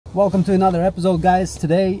Welcome to another episode, guys.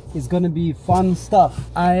 Today is gonna be fun stuff.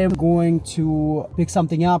 I am going to pick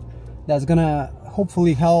something up that's gonna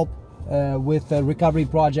hopefully help with a recovery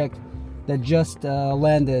project that just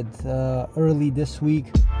landed early this week.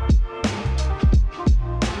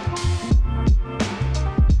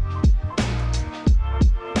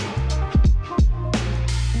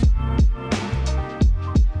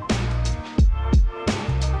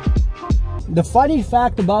 The funny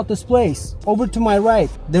fact about this place, over to my right,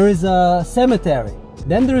 there is a cemetery.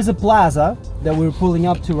 Then there is a plaza that we're pulling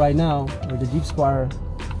up to right now, where the Deep Spire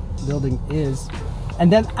building is.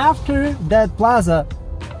 And then after that plaza,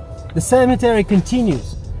 the cemetery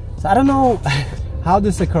continues. So I don't know how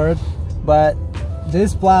this occurred, but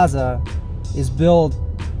this plaza is built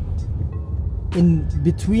in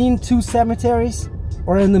between two cemeteries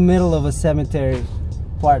or in the middle of a cemetery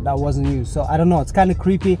part that wasn't used. So I don't know, it's kind of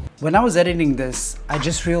creepy. When I was editing this, I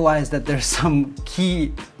just realized that there's some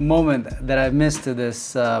key moment that I missed to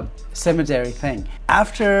this cemetery thing.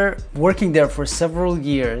 After working there for several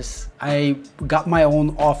years, I got my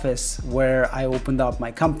own office where I opened up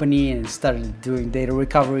my company and started doing data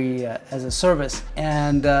recovery as a service.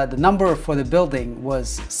 And the number for the building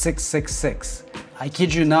was 666. I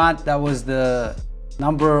kid you not, that was the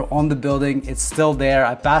number on the building. It's still there.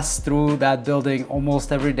 I pass through that building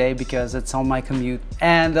almost every day because it's on my commute,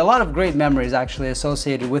 and a lot of great memories actually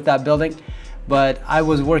associated with that building. But I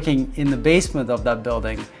was working in the basement of that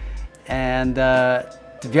building, and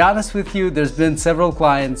to be honest with you, there's been several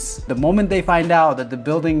clients, the moment they find out that the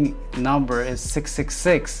building number is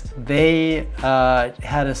 666, they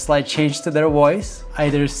had a slight change to their voice,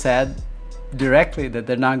 either said directly that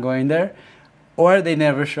they're not going there, or they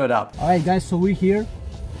never showed up. All right, guys, so we're here.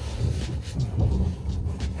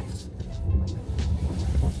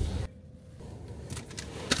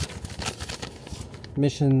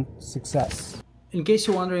 Mission success. In case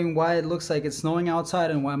you're wondering why it looks like it's snowing outside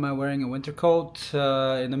and why am I wearing a winter coat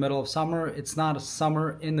in the middle of summer, it's not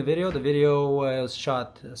summer in the video. The video was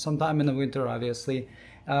shot sometime in the winter, obviously.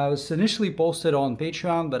 It was initially posted on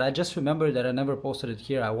Patreon, but I just remembered that I never posted it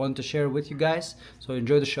here. I wanted to share it with you guys, so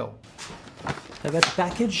enjoy the show. I got the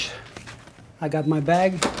package, I got my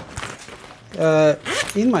bag.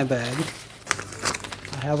 In my bag,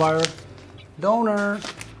 I have our donor.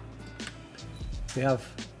 We have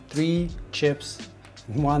 3 chips,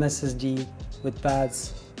 1 SSD with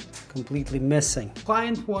pads completely missing.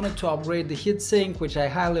 Client wanted to upgrade the heatsink, which I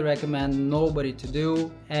highly recommend nobody to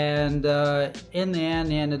do, and in the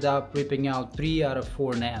end, he ended up ripping out 3 out of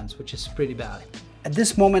 4 NANDs, which is pretty bad. At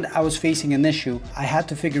this moment, I was facing an issue. I had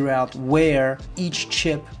to figure out where each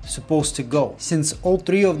chip is supposed to go. Since all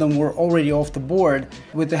 3 of them were already off the board,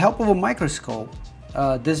 with the help of a microscope,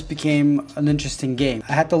 this became an interesting game.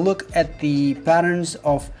 I had to look at the patterns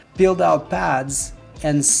of peeled out pads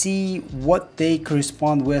and see what they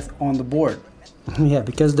correspond with on the board. Yeah,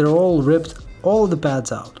 because they're all ripped, all of the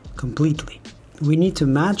pads out completely. We need to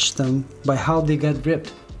match them by how they got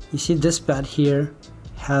ripped. You see this pad here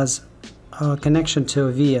has a connection to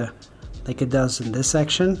a via like it does in this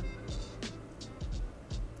section.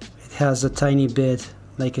 It has a tiny bit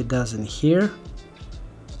like it does in here.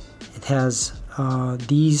 It has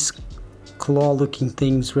these claw looking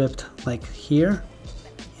things ripped like here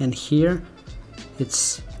and here.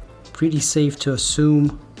 It's pretty safe to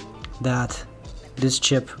assume that this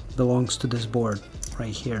chip belongs to this board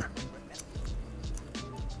right here,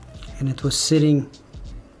 and it was sitting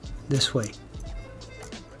this way.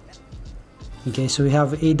 Okay, so we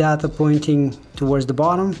have ADATA pointing towards the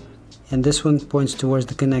bottom, and this one points towards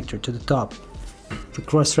the connector, to the top. If we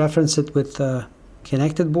cross-reference it with the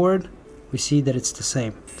connected board, we see that it's the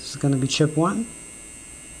same. This is going to be chip 1.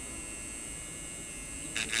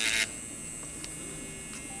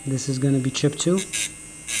 This is going to be chip 2.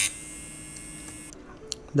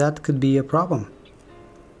 That could be a problem.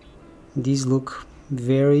 These look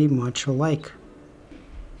very much alike.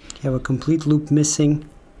 You have a complete loop missing,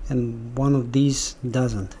 and one of these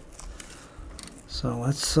doesn't. So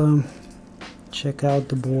let's check out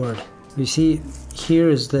the board. You see here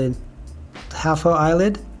is the half a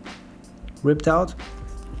eyelid ripped out.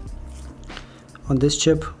 On this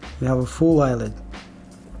chip we have a full eyelid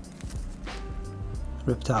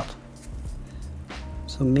ripped out.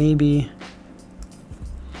 So maybe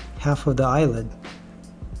half of the eyelid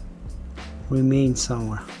remains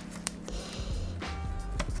somewhere.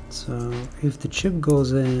 So if the chip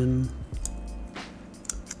goes in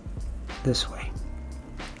this way,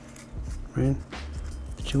 right?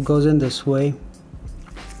 The chip goes in this way,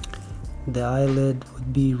 the eyelid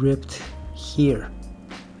would be ripped here.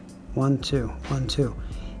 1, 2, 1, 2.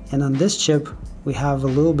 And on this chip we have a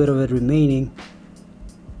little bit of it remaining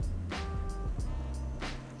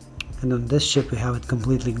and on this chip we have it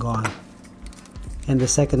completely gone, and the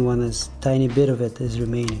second one is tiny bit of it is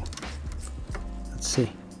remaining. Let's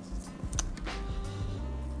see,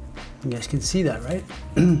 you guys can see that, right?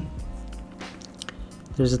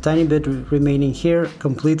 There's a tiny bit remaining here,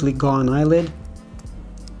 completely gone eyelid.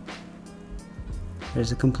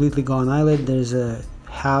 There's a completely gone eyelid. There's a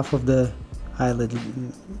half of the eyelid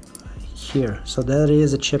here, so that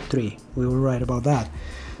is a chip 3. We were right about that.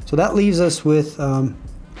 So that leaves us with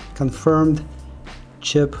confirmed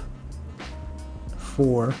chip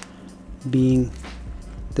 4 being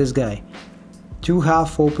this guy. 2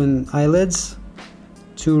 half open eyelids,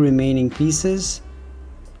 2 remaining pieces.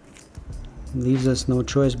 Leaves us no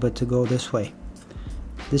choice but to go this way.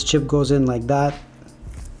 This chip goes in like that,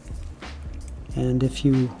 and if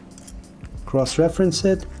you cross-reference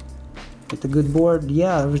it with a good board,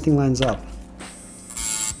 yeah, everything lines up.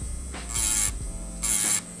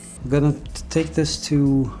 I'm gonna take this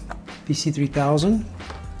to PC3000.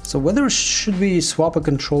 So whether should we swap a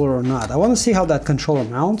controller or not, I want to see how that controller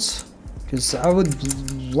mounts, because I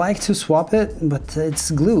would like to swap it, but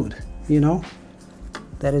it's glued, you know,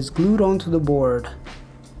 that is glued onto the board.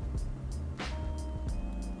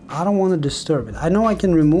 I don't want to disturb it. I know I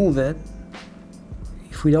can remove it.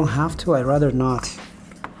 If we don't have to, I'd rather not.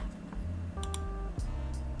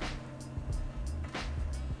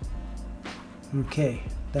 Okay,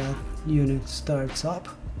 that unit starts up,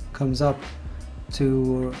 comes up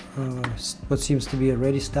to what seems to be a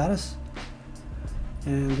ready status,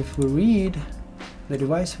 and if we read the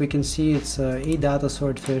device, we can see it's ADATA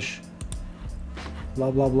swordfish,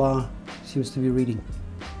 blah blah blah, seems to be reading.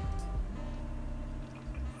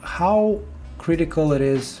 How critical it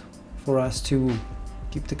is for us to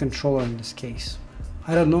keep the controller in this case,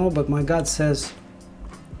 I don't know, but my gut says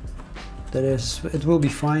that it will be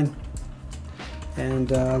fine,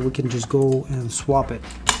 and we can just go and swap it.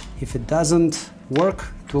 If it doesn't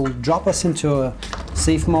work, it will drop us into a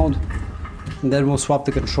safe mode, and then we'll swap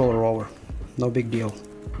the controller over. No big deal.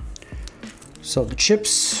 So the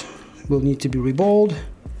chips will need to be reballed.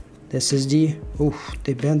 The SSD, oh,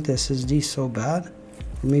 they bent the SSD so bad.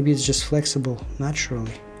 Or maybe it's just flexible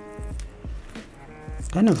naturally.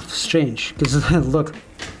 Kind of strange, because look,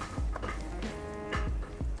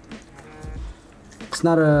 it's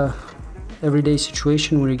not a everyday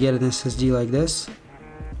situation where you get an SSD like this,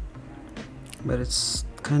 but it's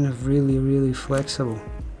kind of really flexible.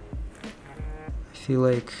 I feel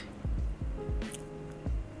like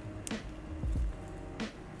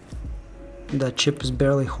that chip is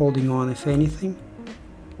barely holding on. If anything,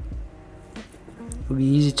 it will be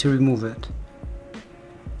easy to remove it.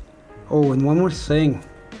 Oh, and one more thing,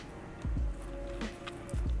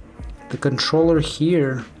 the controller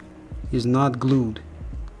here is not glued.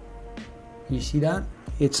 You see that?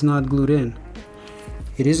 It's not glued in.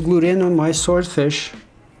 It is glued in on my swordfish.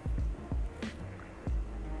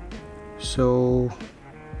 So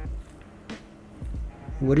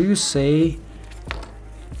what do you say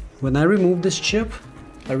when I remove this chip?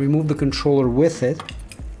 I remove the controller with it,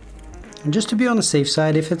 and just to be on the safe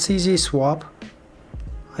side, if it's easy swap,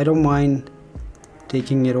 I don't mind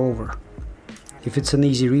taking it over. If it's an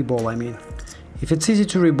easy reball, I mean. If it's easy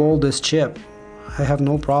to reball this chip, I have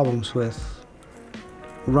no problems with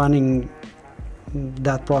running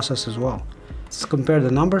that process as well. Let's compare the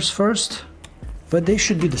numbers first, but they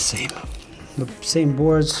should be the same. The same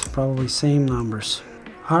boards, probably same numbers.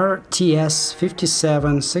 RTS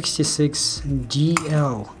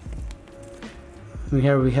 5766DL.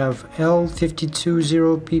 Here we have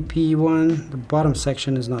L520PP1. The bottom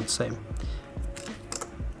section is not the same.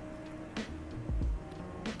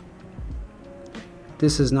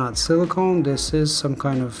 This is not silicone, this is some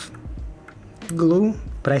kind of glue,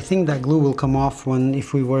 but I think that glue will come off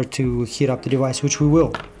if we were to heat up the device, which we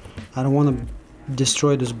will. I don't want to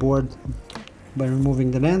destroy this board by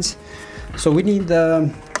removing the NANDs. So we need our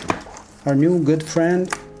new good friend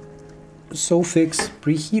SoFix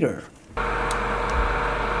preheater.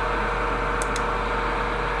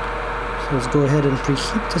 So let's go ahead and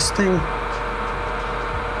preheat this thing.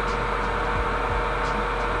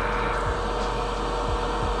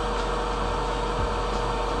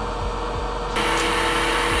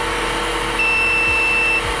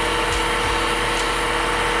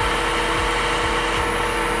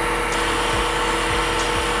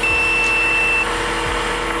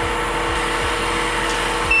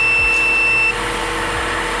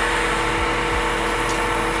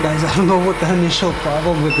 Guys, I don't know what the initial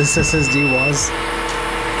problem with this SSD was,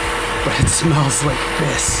 but it smells like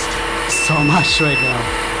piss so much right now.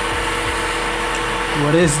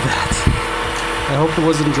 What is that? I hope it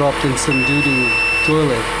wasn't dropped in some doo-doo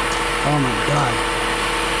toilet. Oh my god.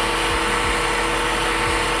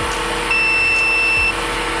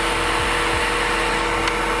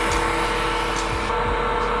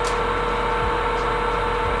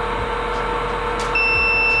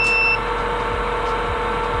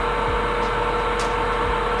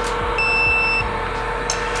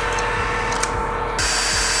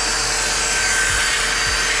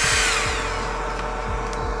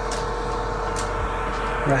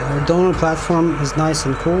 donor platform is nice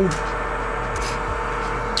and cool.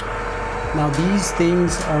 Now these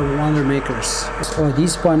things are wonder makers. So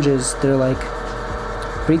these sponges, they're like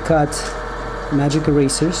pre-cut magic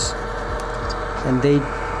erasers, and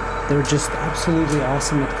they're just absolutely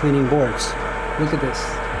awesome at cleaning boards. Look at this,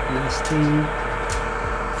 nice clean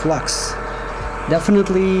flux.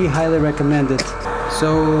 Definitely highly recommended.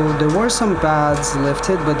 So there were some pads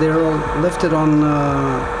lifted, but they're all lifted on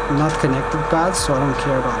not connected pads, so I don't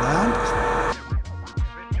care about that.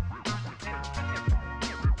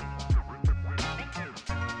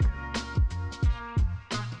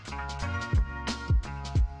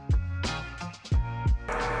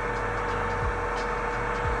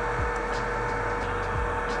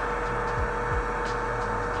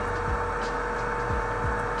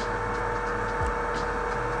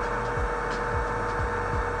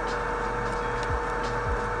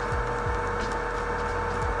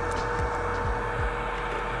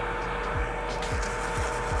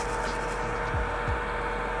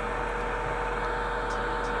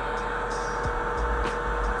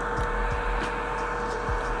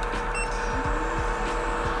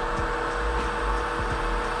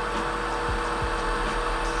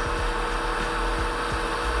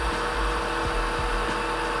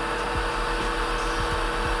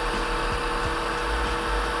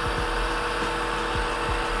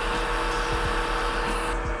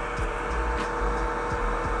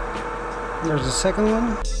 There's the second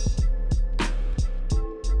one.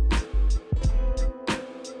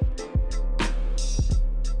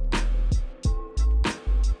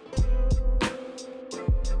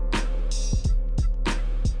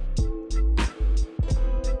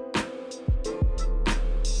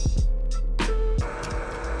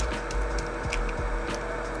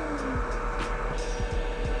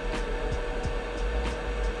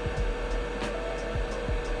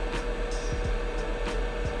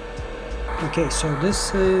 Okay, so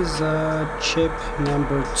this is chip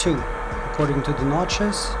number 2. According to the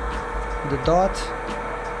notches, the dot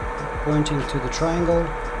pointing to the triangle,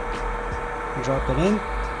 drop it in.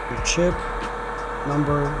 The chip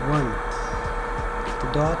number 1.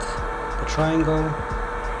 The dot, the triangle,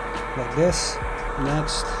 like this.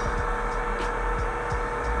 Next,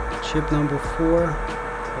 chip number 4,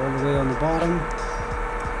 all the way on the bottom.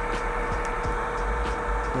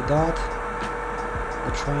 The dot,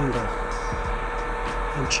 the triangle.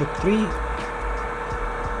 And chip 3, the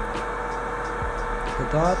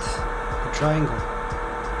dot, the triangle.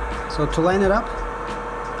 So to line it up,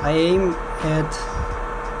 I aim at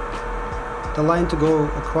the line to go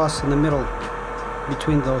across in the middle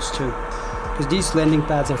between those two, because these landing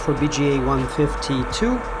pads are for BGA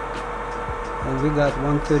 152 and we got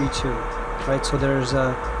 132, right? So there's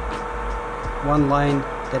one line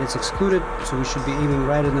that is excluded, so we should be aiming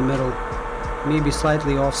right in the middle, maybe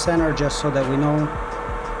slightly off center, just so that we know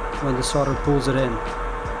when the solder pulls it in.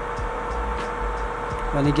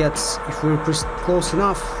 When it gets, if we're close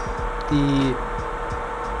enough, the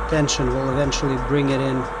tension will eventually bring it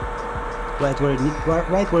in right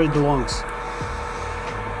where it belongs.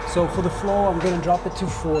 So for the flow, I'm gonna drop it to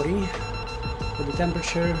 40. For the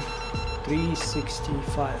temperature,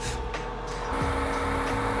 365.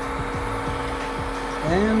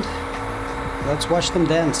 And let's watch them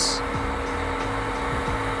dance.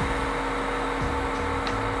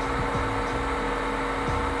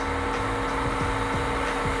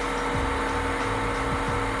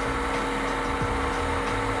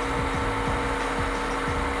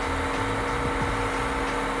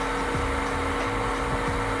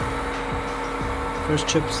 First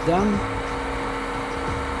chip's done.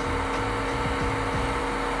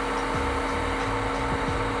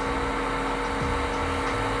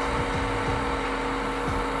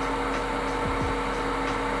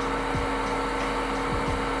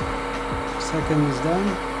 Second is done.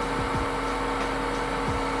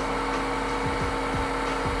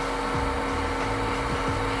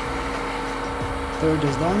 Third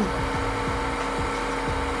is done.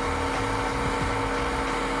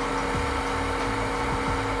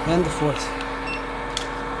 And the fourth.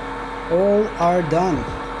 All are done.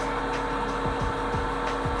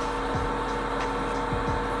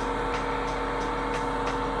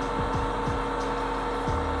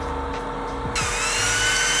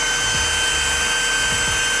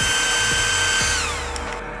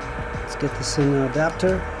 Let's get this in an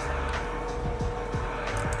adapter.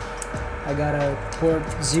 I got a port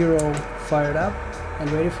 0 fired up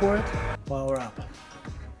and ready for it. Power up.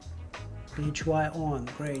 HY on,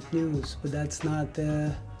 great news, but that's not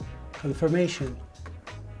the confirmation.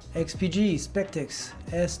 XPG, Spectex,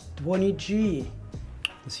 S20G.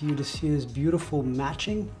 Let's see this beautiful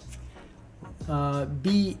matching.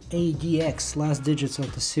 BADX, last digits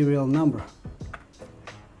of the serial number.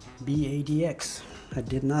 BADX. I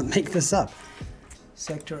did not make this up.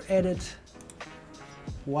 Sector edit.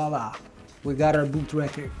 Voila. We got our boot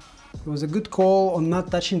record. It was a good call on not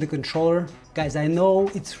touching the controller. Guys, I know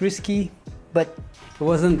it's risky, but it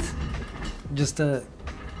wasn't just a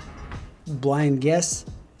blind guess.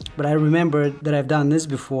 But I remembered that I've done this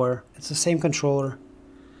before. It's the same controller,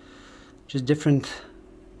 just different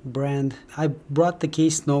brand. I brought the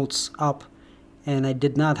case notes up and I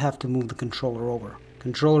did not have to move the controller over.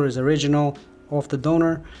 Controller is original, off the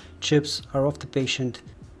donor, chips are off the patient.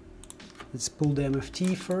 Let's pull the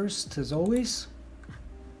MFT first, as always.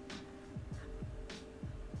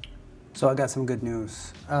 So I got some good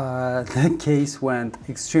news. The case went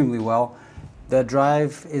extremely well. The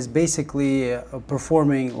drive is basically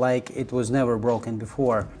performing like it was never broken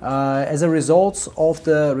before. As a result of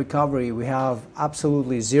the recovery, we have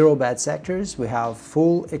absolutely zero bad sectors. We have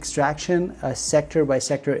full extraction. A sector by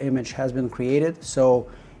sector image has been created. So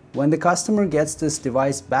when the customer gets this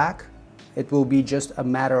device back, it will be just a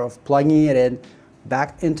matter of plugging it in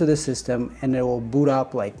back into the system and it will boot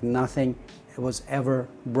up like nothing was ever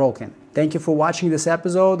broken. Thank you for watching this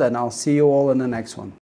episode and I'll see you all in the next one.